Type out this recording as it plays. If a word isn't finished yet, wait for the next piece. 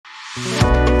When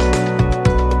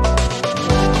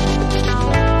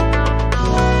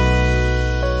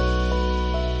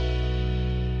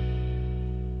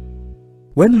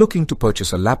looking to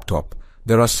purchase a laptop,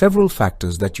 there are several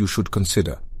factors that you should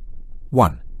consider.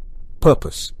 1.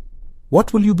 Purpose.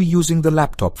 What will you be using the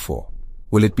laptop for?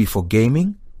 Will it be for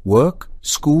gaming, work,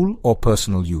 school, or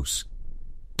personal use?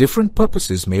 Different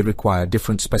purposes may require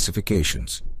different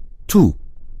specifications. 2.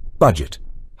 Budget.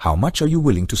 How much are you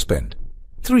willing to spend?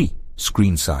 3.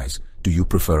 Screen size. Do you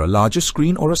prefer a larger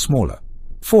screen or a smaller?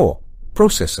 4.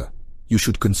 Processor. You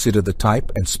should consider the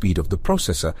type and speed of the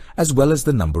processor as well as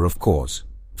the number of cores.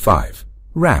 5.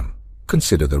 RAM.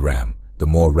 Consider the RAM. The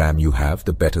more RAM you have,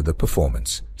 the better the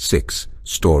performance. 6.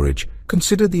 Storage.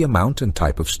 Consider the amount and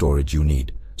type of storage you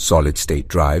need. Solid-state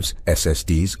drives,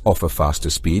 SSDs, offer faster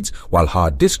speeds, while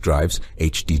hard disk drives,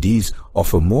 HDDs,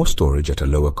 offer more storage at a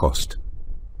lower cost.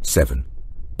 7.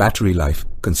 Battery life.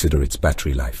 Consider its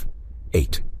battery life.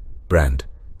 8. Brand.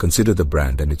 Consider the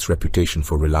brand and its reputation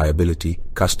for reliability,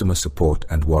 customer support,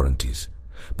 and warranties.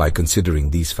 By considering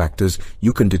these factors,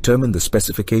 you can determine the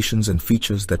specifications and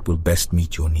features that will best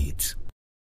meet your needs.